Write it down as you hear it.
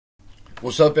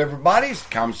What's up, everybody? It's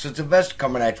Common Sense Investor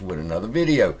coming at you with another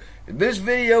video. In this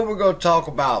video, we're going to talk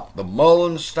about the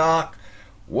MULN stock,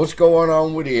 what's going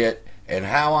on with it, and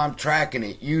how I'm tracking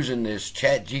it using this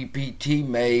ChatGPT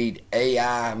made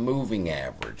AI moving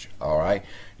average. Alright,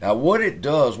 now what it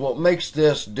does, what makes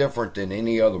this different than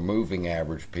any other moving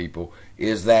average, people,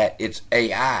 is that it's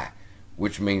AI,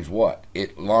 which means what?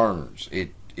 It learns,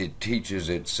 it teaches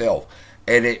itself.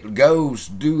 And it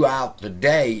goes throughout the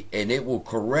day, and it will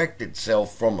correct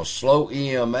itself from a slow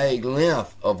EMA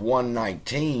length of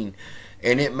 119,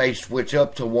 and it may switch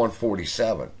up to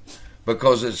 147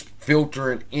 because it's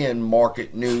filtering in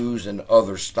market news and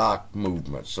other stock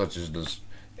movements, such as the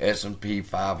S&P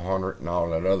 500 and all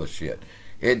that other shit.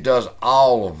 It does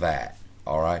all of that,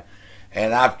 all right?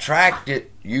 And I've tracked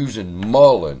it using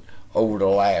MULN over the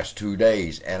last 2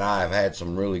 days, and I've had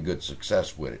some really good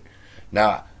success with it.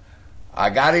 Now, I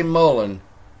got in MULN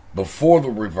before the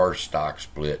reverse stock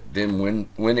split. Then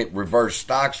when it reversed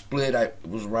stock split, it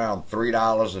was around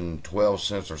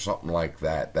 $3.12 or something like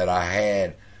that I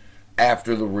had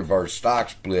after the reverse stock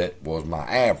split was my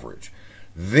average.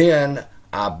 Then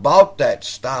I bought that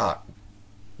stock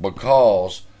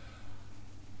because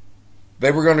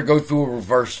they were going to go through a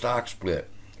reverse stock split,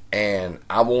 and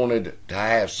I wanted to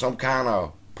have some kind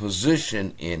of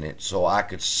position in it so I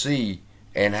could see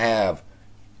and have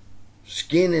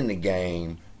skin in the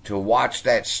game to watch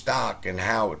that stock and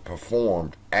how it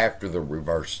performed after the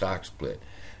reverse stock split.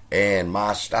 And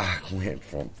my stock went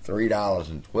from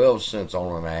 $3.12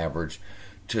 on an average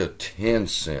to 10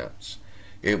 cents.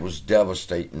 It was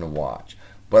devastating to watch.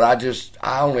 But I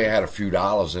only had a few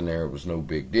dollars in there. It was no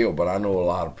big deal, but I know a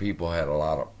lot of people had a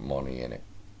lot of money in it.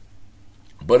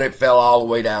 But it fell all the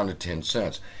way down to 10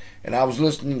 cents. And I was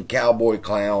listening to Cowboy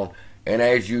Clown, and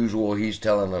as usual, he's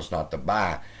telling us not to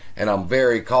buy. And I'm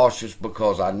very cautious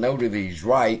because I know that he's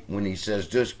right when he says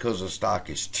just because a stock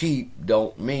is cheap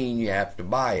don't mean you have to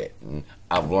buy it. And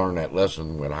I've learned that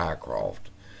lesson with Highcroft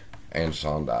and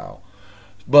Sundial.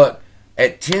 But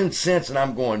at 10 cents, and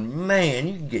I'm going, man,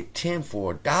 you can get 10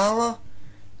 for $1?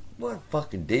 What a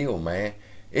fucking deal, man.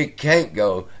 It can't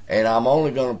go, and I'm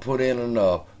only going to put in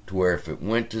enough to where if it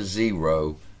went to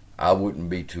zero, I wouldn't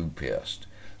be too pissed.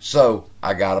 So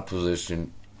I got a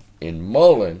position in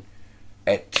MULN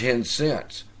at 10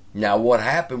 cents. Now what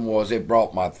happened was it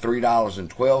brought my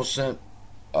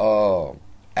 $3.12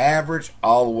 average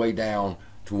all the way down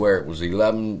to where it was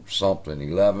 11 something,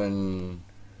 11,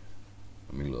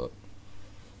 let me look,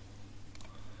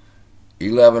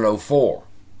 1104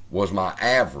 was my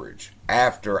average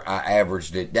after I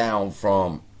averaged it down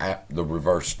from the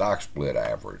reverse stock split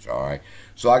average. All right,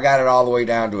 so I got it all the way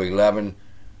down to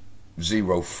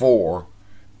 1104.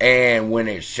 And when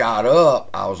it shot up,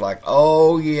 I was like,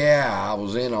 oh yeah, I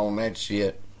was in on that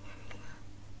shit.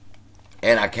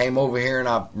 And I came over here and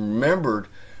I remembered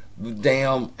the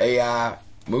damn AI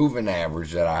moving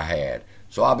average that I had.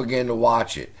 So I began to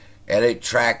watch it, and it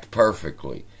tracked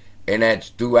perfectly. And that's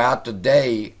throughout the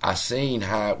day, I seen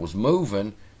how it was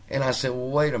moving, and I said,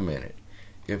 well, wait a minute.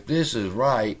 If this is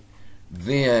right,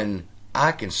 then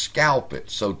I can scalp it.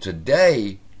 So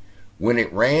today, when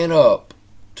it ran up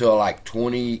to like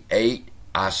 28,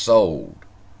 I sold.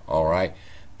 All right,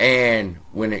 and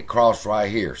when it crossed right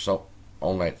here, so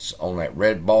on that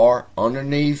red bar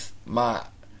underneath my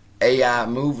AI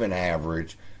moving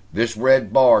average, this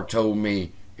red bar told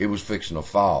me it was fixing to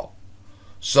fall.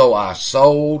 So I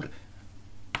sold,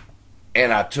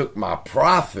 and I took my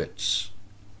profits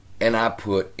and I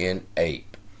put in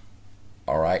APE.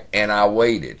 All right, and I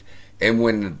waited, and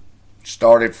when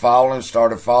started falling,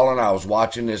 I was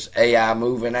watching this AI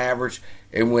moving average,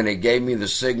 and when it gave me the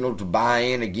signal to buy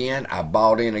in again, I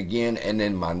bought in again, and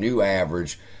then my new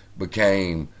average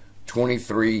became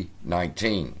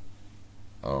 23.19.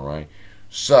 All right,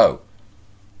 so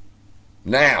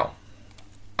now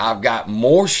I've got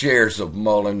more shares of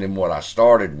MULN than what I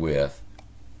started with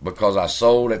because I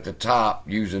sold at the top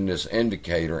using this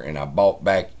indicator, and I bought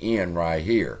back in right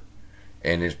here.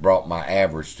 And it's brought my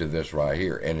average to this right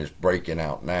here, and it's breaking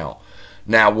out now.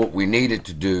 Now what we needed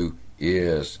to do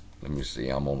is, let me see,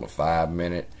 I'm on the 5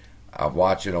 minute. I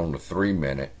watch it on the 3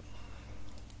 minute.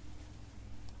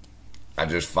 I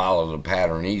just follow the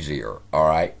pattern easier, all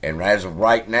right? And as of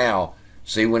right now,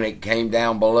 see when it came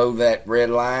down below that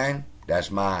red line? That's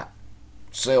my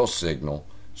sell signal.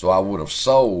 So I would have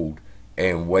sold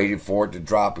and waited for it to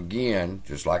drop again,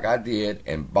 just like I did,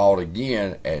 and bought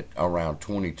again at around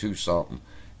 22 something,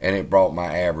 and it brought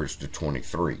my average to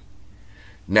 23.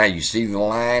 Now you see the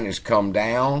line has come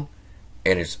down,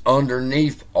 and it's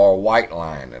underneath our white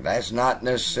line, and that's not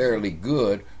necessarily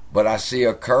good, but I see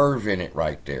a curve in it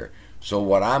right there. So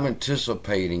what I'm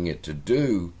anticipating it to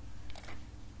do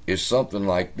is something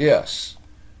like this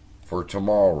for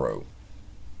tomorrow.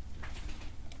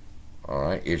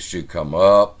 Alright, it should come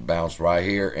up, bounce right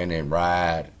here, and then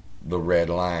ride the red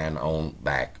line on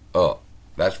back up.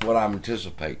 That's what I'm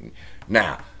anticipating.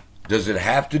 Now, does it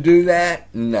have to do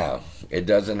that? No, it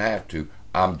doesn't have to.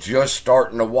 I'm just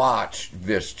starting to watch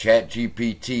this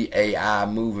ChatGPT AI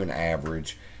moving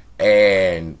average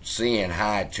and seeing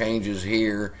how it changes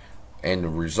here and the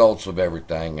results of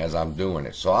everything as I'm doing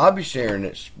it. So I'll be sharing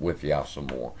this with y'all some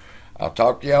more. I'll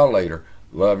talk to y'all later.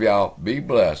 Love y'all. Be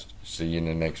blessed. See you in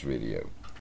the next video.